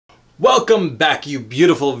Welcome back, you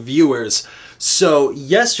beautiful viewers. So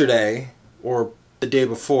yesterday, or the day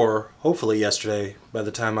before, hopefully yesterday by the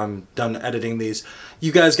time I'm done editing these,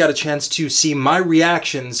 you guys got a chance to see my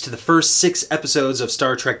reactions to the first 6 episodes of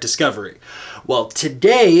Star Trek Discovery. Well,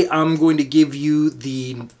 today I'm going to give you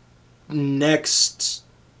the next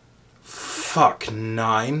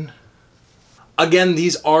 9. Again,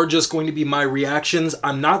 these are just going to be my reactions.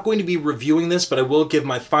 I'm not going to be reviewing this, but I will give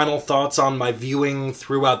my final thoughts on my viewing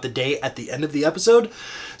throughout the day at the end of the episode.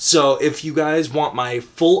 So if you guys want my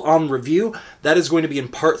full-on review, that is going to be in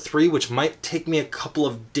part 3, which might take me a couple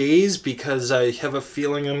of days because I have a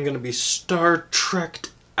feeling I'm going to be Star Trek'd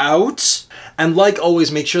out. And like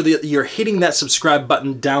always, make sure that you're hitting that subscribe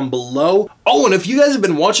button down below. Oh, and if you guys have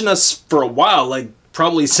been watching us for a while, like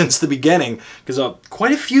probably since the beginning, because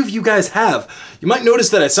quite a few of you guys have, you might notice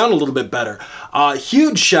that I sound a little bit better.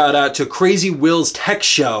 Huge shout out to Crazy Will's Tech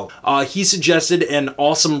Show. He suggested an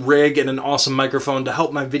awesome rig and an awesome microphone to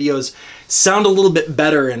help my videos sound a little bit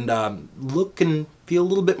better and look and feel a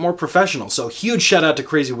little bit more professional. So huge shout out to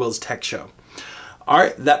Crazy Will's Tech Show.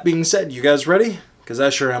 Alright, that being said, you guys ready? Because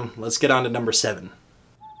I sure am. Let's get on to number 7.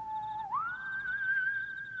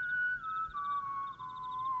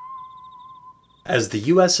 As the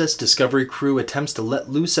USS Discovery crew attempts to let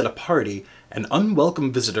loose at a party, an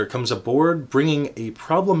unwelcome visitor comes aboard, bringing a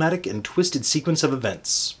problematic and twisted sequence of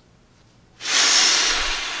events.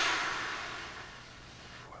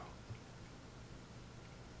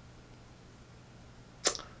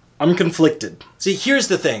 I'm conflicted. See, here's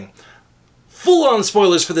the thing. Full-on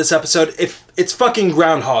spoilers for this episode, it's fucking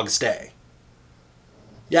Groundhog's Day.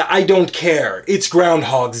 Yeah, I don't care. It's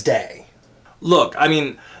Groundhog's Day. Look, I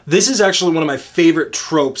mean, this is actually one of my favorite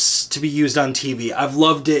tropes to be used on TV. I've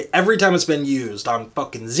loved it every time it's been used. On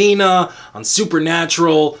fucking Xena, on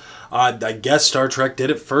Supernatural. I guess Star Trek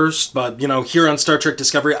did it first, but, you know, here on Star Trek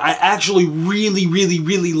Discovery, I actually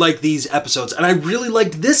really like these episodes. And I really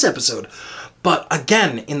liked this episode. But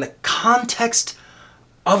again, in the context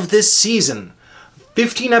of this season,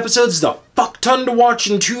 15 episodes is a fuck ton to watch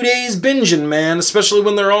in 2 days binging, man. Especially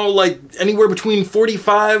when they're all, like, anywhere between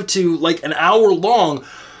 45 to, like, an hour long.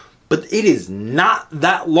 But it is not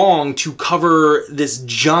that long to cover this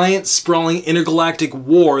giant, sprawling intergalactic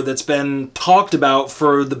war that's been talked about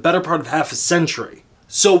for the better part of half a century.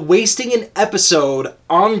 So wasting an episode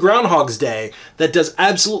on Groundhog's Day that does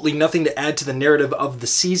absolutely nothing to add to the narrative of the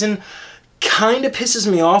season kind of pisses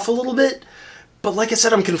me off a little bit. But like I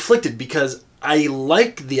said, I'm conflicted because I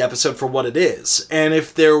like the episode for what it is. And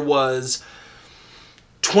if there was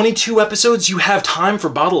 22 episodes, you have time for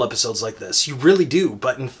bottle episodes like this. You really do.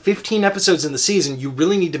 But in 15 episodes in the season, you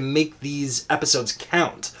really need to make these episodes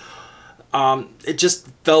count. It just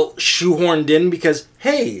felt shoehorned in because,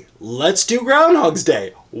 hey, let's do Groundhog's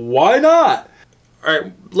Day. Why not?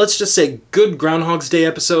 Alright, let's just say good Groundhog's Day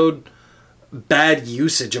episode, bad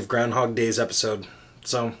usage of Groundhog Day's episode.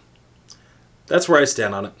 So that's where I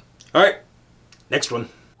stand on it. Alright, next one.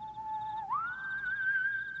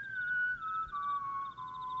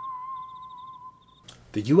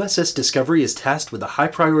 The USS Discovery is tasked with a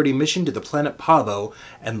high-priority mission to the planet Pavo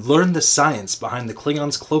and learn the science behind the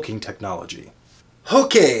Klingons' cloaking technology.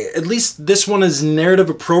 Okay, at least this one is narrative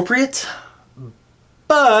appropriate,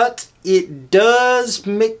 but it does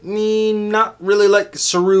make me not really like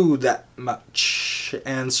Saru that much.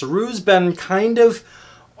 And Saru's been kind of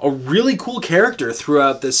a really cool character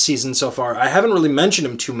throughout this season so far. I haven't really mentioned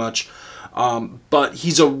him too much, but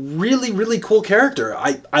he's a really cool character.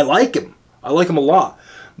 I like him. I like him a lot.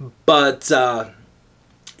 But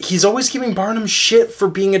he's always giving Barnum shit for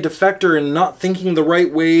being a defector and not thinking the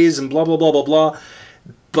right ways and blah, blah, blah, blah, blah.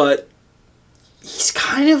 But he's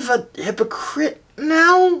kind of a hypocrite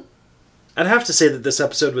now. I'd have to say that this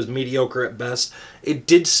episode was mediocre at best. It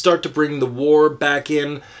did start to bring the war back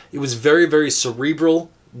in. It was very cerebral,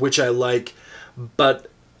 which I like. But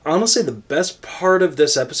honestly, the best part of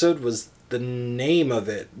this episode was the name of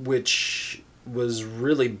it, which was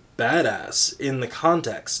really badass in the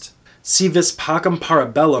context. Si vis pacem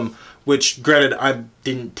parabellum, which, granted, I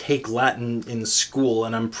didn't take Latin in school,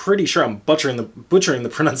 and I'm pretty sure I'm butchering the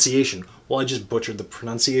pronunciation. Well, I just butchered the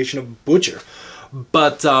pronunciation of butcher.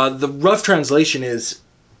 But the rough translation is,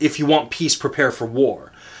 if you want peace, prepare for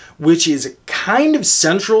war, which is kind of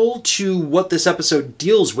central to what this episode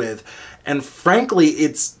deals with. And frankly,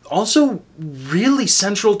 it's also really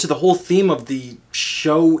central to the whole theme of the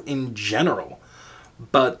show in general.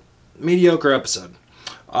 But mediocre episode.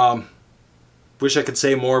 Wish I could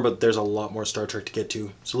say more, but there's a lot more Star Trek to get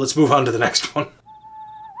to. So let's move on to the next one.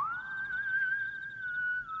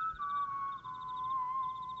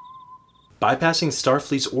 Bypassing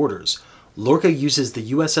Starfleet's orders, Lorca uses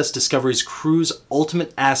the USS Discovery's crew's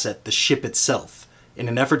ultimate asset, the ship itself, in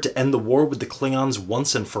an effort to end the war with the Klingons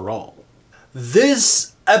once and for all.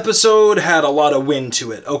 This episode had a lot of wind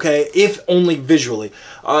to it, okay? If only visually.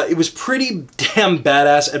 It was pretty damn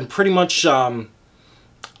badass, and pretty much,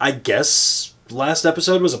 I guess, last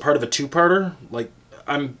episode was a part of a two-parter. Like,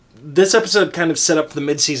 this episode kind of set up the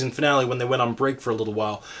mid-season finale when they went on break for a little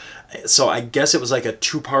while. So I guess it was like a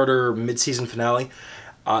two-parter mid-season finale.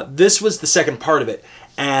 This was the second part of it,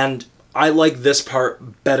 and I like this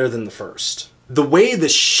part better than the first. The way the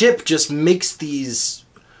ship just makes these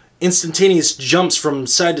instantaneous jumps from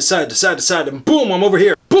side to side to side to side, and boom, I'm over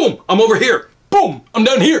here. Boom, I'm over here. Boom, I'm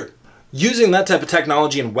down here. Using that type of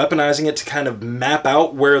technology and weaponizing it to kind of map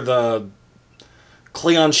out where the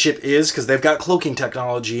Klingon ship is, because they've got cloaking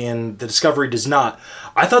technology and the Discovery does not.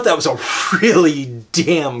 I thought that was a really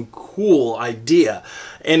damn cool idea,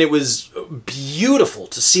 and it was beautiful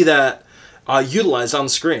to see that utilized on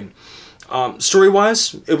screen.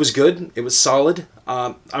 Story-wise, it was good. It was solid.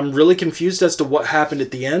 I'm really confused as to what happened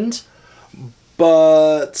at the end,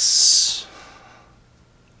 but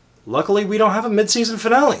luckily we don't have a mid-season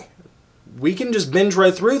finale. We can just binge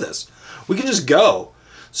right through this. We can just go.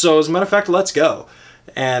 So as a matter of fact, let's go.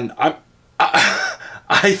 And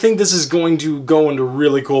I think this is going to go into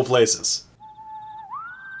really cool places.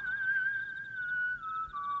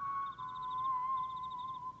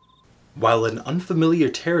 While in unfamiliar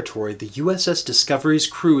territory, the USS Discovery's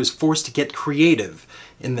crew is forced to get creative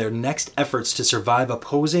in their next efforts to survive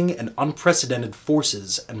opposing and unprecedented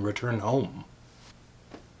forces and return home.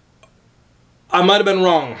 I might have been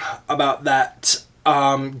wrong about that,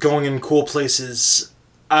 going in cool places.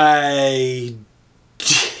 I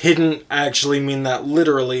didn't actually mean that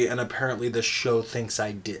literally, and apparently the show thinks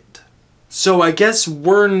I did. So I guess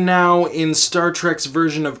we're now in Star Trek's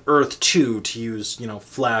version of Earth 2, to use,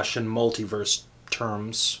 Flash and multiverse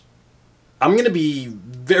terms. I'm going to be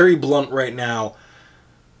very blunt right now.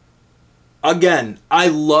 Again, I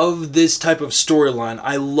love this type of storyline.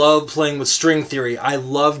 I love playing with string theory. I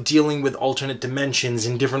love dealing with alternate dimensions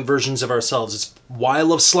and different versions of ourselves. It's why I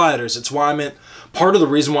love sliders. It's why part of the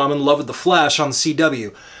reason why I'm in love with The Flash on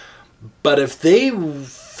CW. But if they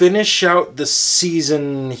finish out the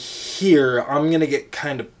season here, I'm going to get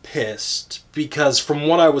kind of pissed. Because from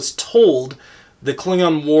what I was told, the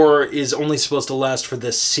Klingon War is only supposed to last for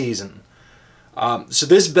this season. So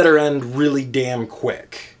this better end really damn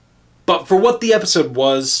quick. But for what the episode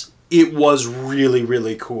was, it was really,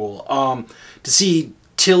 really cool. To see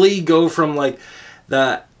Tilly go from, like,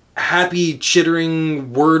 the happy,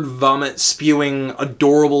 chittering, word vomit spewing,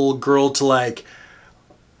 adorable girl to, like,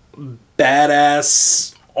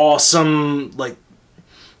 badass, awesome, like,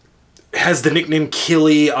 has the nickname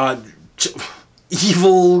Killy.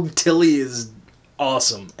 Evil Tilly is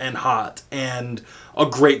awesome and hot and a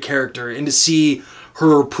great character. And to see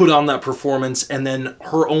her put on that performance and then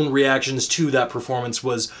her own reactions to that performance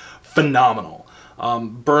was phenomenal.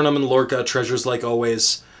 Burnham and Lorca, treasures like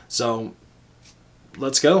always. So,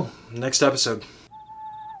 let's go. Next episode.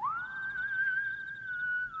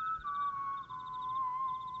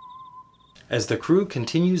 As the crew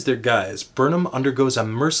continues their guise, Burnham undergoes a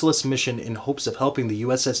merciless mission in hopes of helping the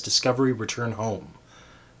USS Discovery return home.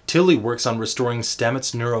 Tilly works on restoring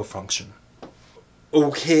Stamets' neurofunction.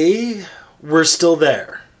 Okay, we're still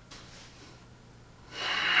there.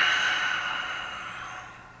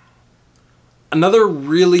 Another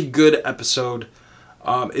really good episode.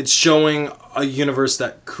 It's showing a universe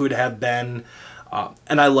that could have been,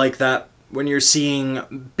 and I like that. When you're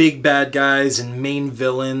seeing big bad guys and main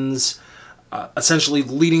villains essentially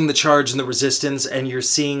leading the charge in the Resistance, and you're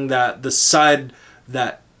seeing that the side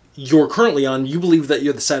that you're currently on, you believe that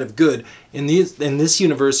you're the side of good. In this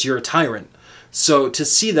universe, you're a tyrant. So to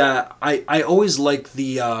see that, I always like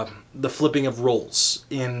the flipping of roles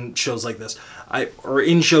in shows like this, or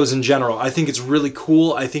in shows in general. I think it's really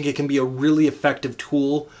cool. I think it can be a really effective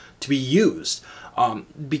tool to be used,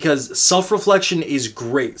 because self-reflection is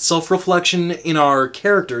great. Self-reflection in our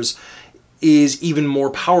characters is even more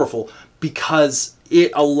powerful, because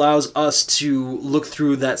it allows us to look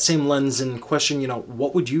through that same lens and question,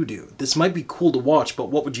 what would you do? This might be cool to watch, but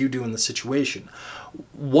what would you do in the situation?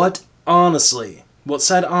 What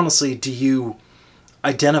side honestly do you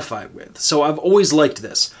identify with? So I've always liked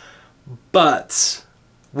this, but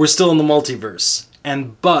we're still in the multiverse,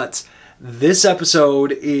 but this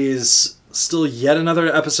episode is still yet another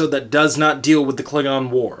episode that does not deal with the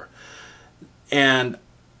Klingon War. And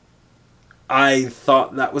I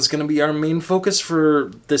thought that was going to be our main focus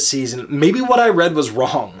for this season. Maybe what I read was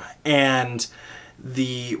wrong, and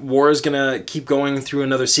the war is going to keep going through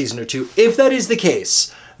another season or two. If that is the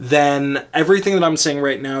case, then everything that I'm saying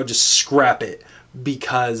right now, just scrap it,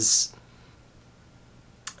 because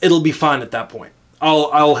it'll be fine at that point.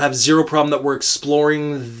 I'll have zero problem that we're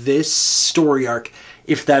exploring this story arc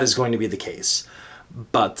if that is going to be the case.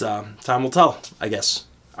 But time will tell, I guess.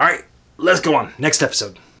 Alright, let's go on. Next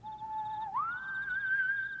episode.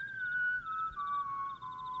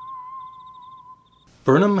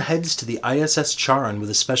 Burnham heads to the ISS Charon with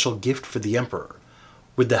a special gift for the Emperor.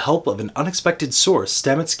 With the help of an unexpected source,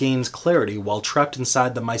 Stamets gains clarity while trapped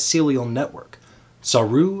inside the mycelial network.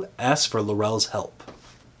 Saru asks for L'Rell's help.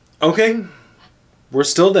 Okay, we're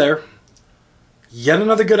still there. Yet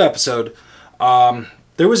another good episode.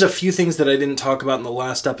 There was a few things that I didn't talk about in the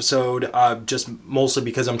last episode, just mostly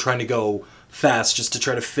because I'm trying to go fast, just to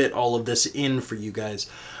try to fit all of this in for you guys.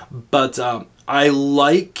 But I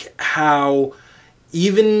like how,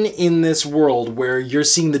 even in this world where you're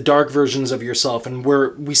seeing the dark versions of yourself, and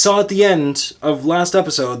where we saw at the end of last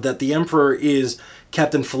episode that the Emperor is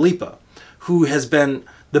Captain Philippa, who has been,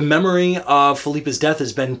 the memory of Philippa's death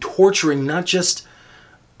has been torturing not just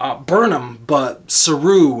Burnham, but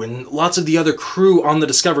Saru and lots of the other crew on the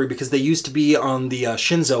Discovery, because they used to be on the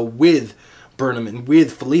Shinzo with Burnham and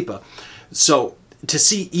with Philippa. So to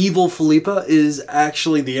see evil Philippa is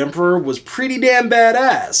actually the Emperor was pretty damn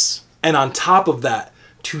badass. And on top of that,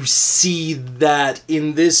 to see that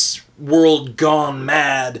in this world gone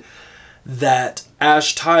mad, that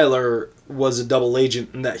Ash Tyler was a double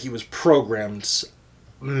agent and that he was programmed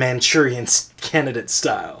Manchurian Candidate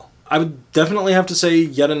style. I would definitely have to say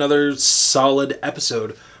yet another solid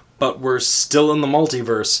episode, but we're still in the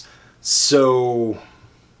multiverse, so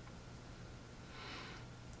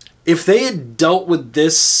if they had dealt with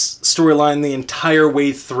this storyline the entire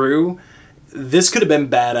way through, this could have been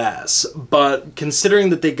badass. But considering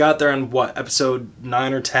that they got there on, what, episode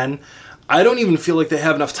 9 or 10, I don't even feel like they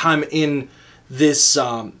have enough time in this,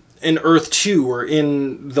 in Earth 2, or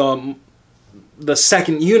in the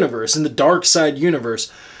second universe, in the Dark Side universe,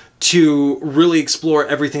 to really explore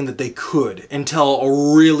everything that they could and tell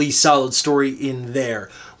a really solid story in there,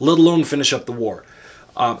 let alone finish up the war.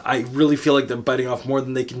 I really feel like they're biting off more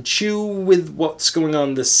than they can chew with what's going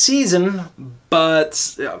on this season,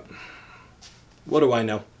 but what do I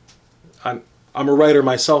know? I'm a writer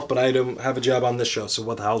myself, but I don't have a job on this show, so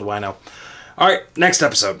what the hell do I know? Alright, next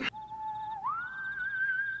episode.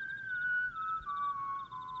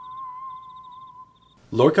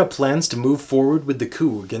 Lorca plans to move forward with the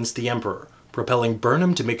coup against the Emperor, propelling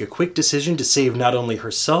Burnham to make a quick decision to save not only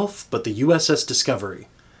herself, but the USS Discovery.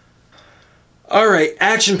 Alright,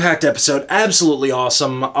 action-packed episode, absolutely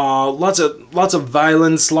awesome. Lots of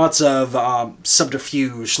violence, lots of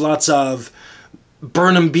subterfuge, lots of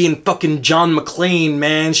Burnham being fucking John McClane,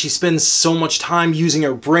 man. She spends so much time using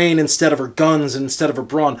her brain instead of her guns, instead of her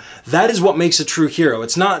brawn. That is what makes a true hero.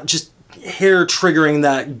 It's not just hair triggering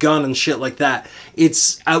that gun and shit like that.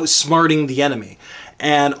 It's outsmarting the enemy.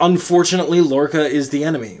 And unfortunately, Lorca is the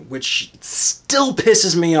enemy, which still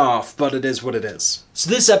pisses me off, but it is what it is. So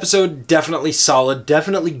this episode, definitely solid,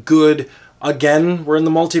 definitely good. Again, we're in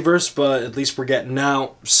the multiverse, but at least we're getting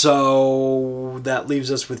out. So that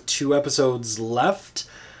leaves us with 2 episodes left.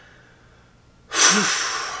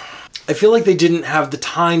 I feel like they didn't have the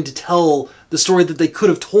time to tell the story that they could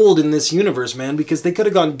have told in this universe, man, because they could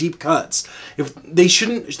have gone deep cuts. If they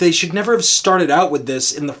should never have started out with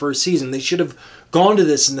this in the first season. They should have gone to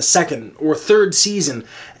this in the second or third season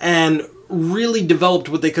and really developed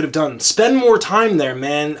what they could have done. Spend more time there,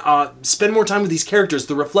 man. Spend more time with these characters,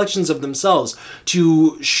 the reflections of themselves,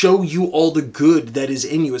 to show you all the good that is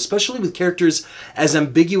in you, especially with characters as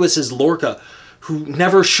ambiguous as Lorca, who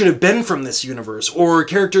never should have been from this universe, or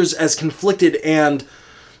characters as conflicted and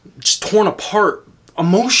just torn apart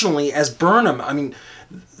emotionally as Burnham. I mean,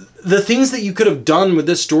 the things that you could have done with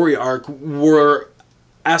this story arc were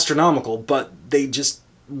astronomical, but they just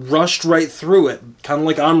rushed right through it, kind of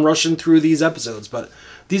like I'm rushing through these episodes. But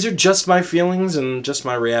these are just my feelings and just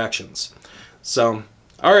my reactions. So,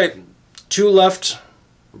 alright, 2 left,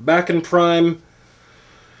 back in prime.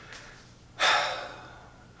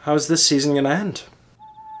 How's this season gonna end?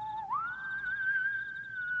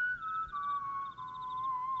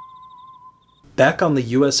 Back on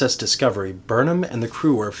the USS Discovery, Burnham and the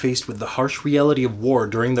crew are faced with the harsh reality of war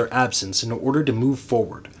during their absence in order to move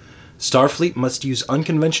forward. Starfleet must use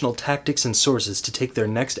unconventional tactics and sources to take their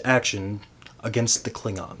next action against the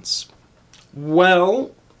Klingons.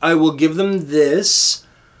 Well, I will give them this.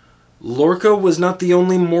 Lorca was not the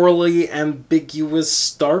only morally ambiguous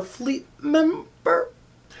Starfleet member.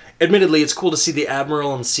 Admittedly, it's cool to see the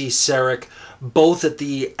Admiral and see Sarek both at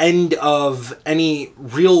the end of any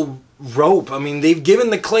real rope. I mean, they've given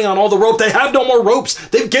the Klingon all the rope. They have no more ropes.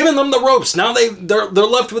 They've given them the ropes. Now they're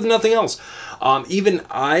left with nothing else. Even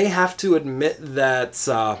I have to admit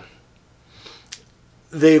that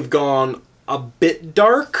they've gone a bit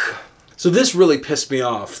dark. So this really pissed me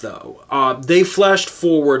off, though. They flashed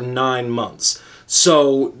forward 9 months.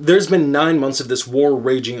 So there's been 9 months of this war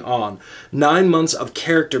raging on. 9 months of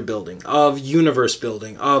character building, of universe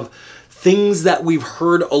building, of things that we've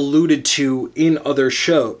heard alluded to in other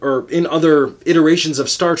shows or in other iterations of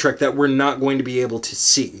Star Trek that we're not going to be able to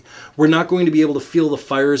see. We're not going to be able to feel the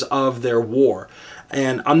fires of their war.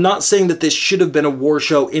 And I'm not saying that this should have been a war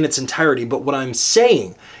show in its entirety, but what I'm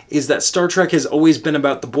saying is that Star Trek has always been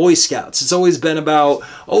about the Boy Scouts. It's always been about,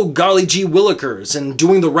 oh, golly gee willikers and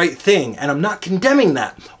doing the right thing. And I'm not condemning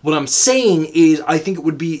that. What I'm saying is I think it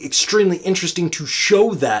would be extremely interesting to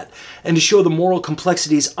show that and to show the moral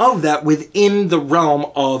complexities of that within the realm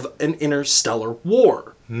of an interstellar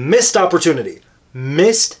war. Missed opportunity.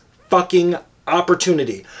 Missed fucking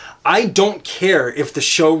opportunity. I don't care if the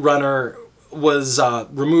showrunner was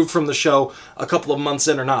removed from the show a couple of months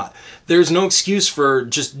in or not. There's no excuse for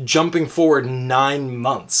just jumping forward 9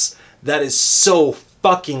 months. That is so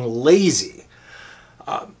fucking lazy.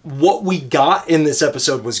 What we got in this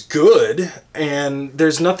episode was good, and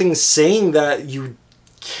there's nothing saying that you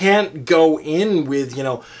can't go in with, you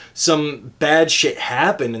know, some bad shit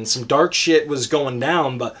happened and some dark shit was going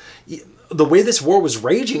down, but the way this war was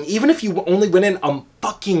raging, even if you only went in a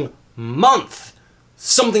fucking month,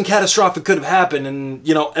 something catastrophic could have happened and,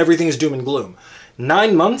 you know, everything is doom and gloom.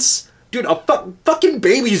 9 months? Dude, fucking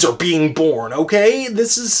babies are being born, okay?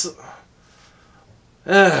 This is...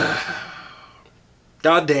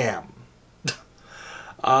 goddamn.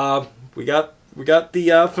 We got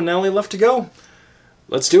the finale left to go.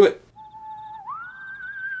 Let's do it.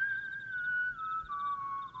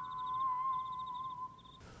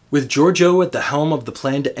 With Giorgio at the helm of the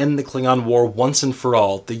plan to end the Klingon War once and for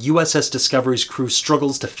all, the USS Discovery's crew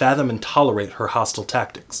struggles to fathom and tolerate her hostile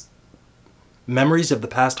tactics. Memories of the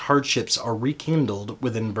past hardships are rekindled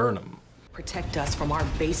within Burnham. Protect us from our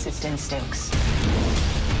basest instincts.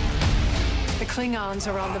 The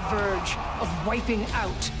Klingons are on the verge of wiping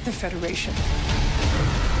out the Federation.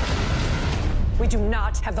 We do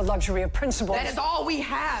not have the luxury of principle. That is all we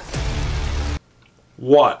have.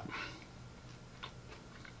 What?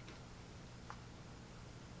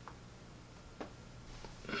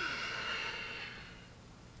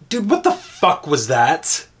 Dude, what the fuck was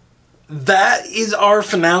that? That is our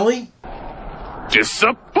finale?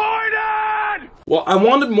 Disappointed! Well, I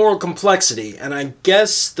wanted moral complexity, and I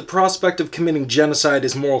guess the prospect of committing genocide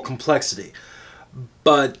is moral complexity.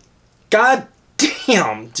 But, god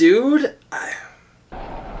damn, dude.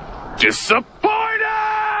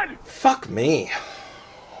 Disappointed! Fuck me.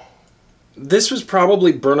 This was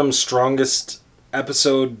probably Burnham's strongest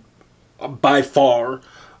episode by far.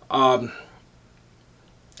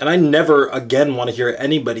 And I never again want to hear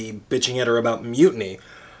anybody bitching at her about mutiny.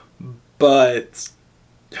 But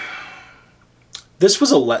this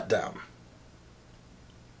was a letdown.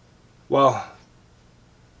 Well,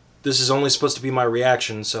 this is only supposed to be my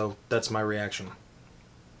reaction, so that's my reaction.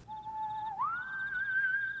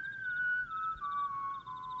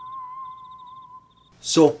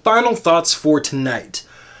 So, final thoughts for tonight.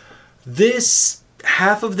 This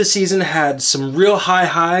half of the season had some real high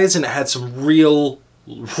highs and it had some real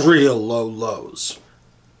low lows.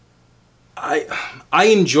 I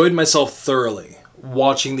enjoyed myself thoroughly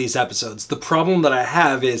watching these episodes. The problem that I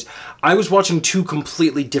have is I was watching two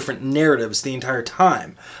completely different narratives the entire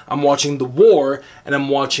time. I'm watching the war and I'm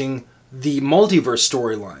watching the multiverse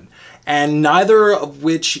storyline, and neither of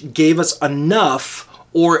which gave us enough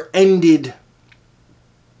or ended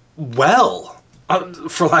well,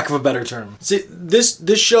 for lack of a better term. See,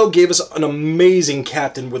 this show gave us an amazing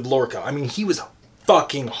captain with Lorca. I mean, he was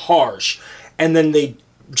fucking harsh, and then they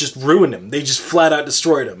just ruined him. They just flat out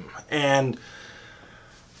destroyed him. And,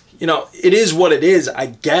 you know, it is what it is, I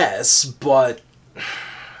guess, but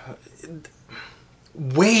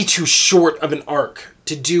way too short of an arc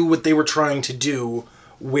to do what they were trying to do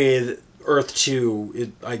with Earth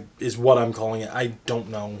 2 is what I'm calling it. I don't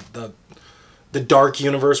know. The Dark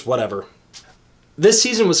Universe, whatever. This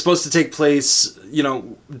season was supposed to take place, you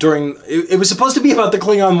know, during... It was supposed to be about the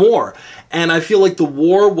Klingon War. And I feel like the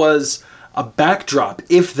war was a backdrop,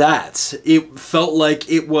 if that. It felt like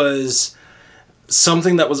it was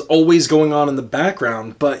something that was always going on in the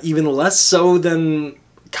background, but even less so than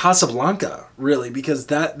Casablanca, really, because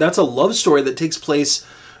that's a love story that takes place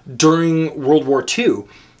during World War II.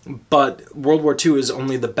 But World War II is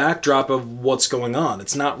only the backdrop of what's going on.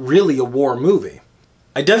 It's not really a war movie.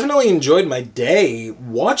 I definitely enjoyed my day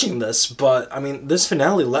watching this, but I mean, this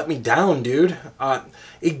finale let me down, dude.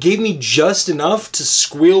 It gave me just enough to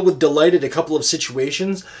squeal with delight at a couple of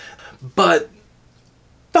situations, but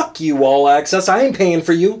fuck you, All Access, I ain't paying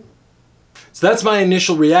for you. So that's my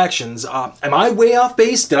initial reactions. Am I way off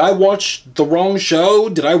base? Did I watch the wrong show?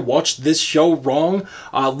 Did I watch this show wrong?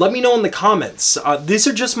 Let me know in the comments. These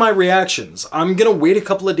are just my reactions. I'm gonna wait a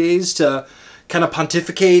couple of days to kind of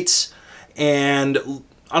pontificate and,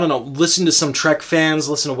 I don't know, listen to some Trek fans,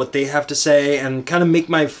 listen to what they have to say, and kind of make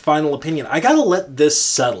my final opinion. I gotta let this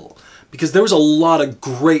settle, because there was a lot of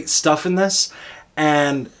great stuff in this,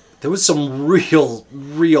 and there was some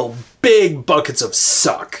real big buckets of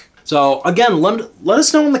suck. So again, let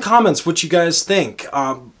us know in the comments what you guys think.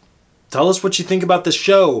 Tell us what you think about the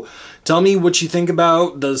show. Tell me what you think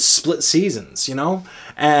about the split seasons, you know?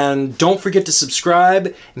 And don't forget to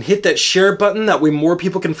subscribe and hit that share button. That way more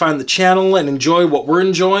people can find the channel and enjoy what we're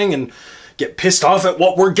enjoying and get pissed off at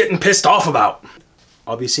what we're getting pissed off about.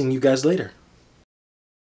 I'll be seeing you guys later.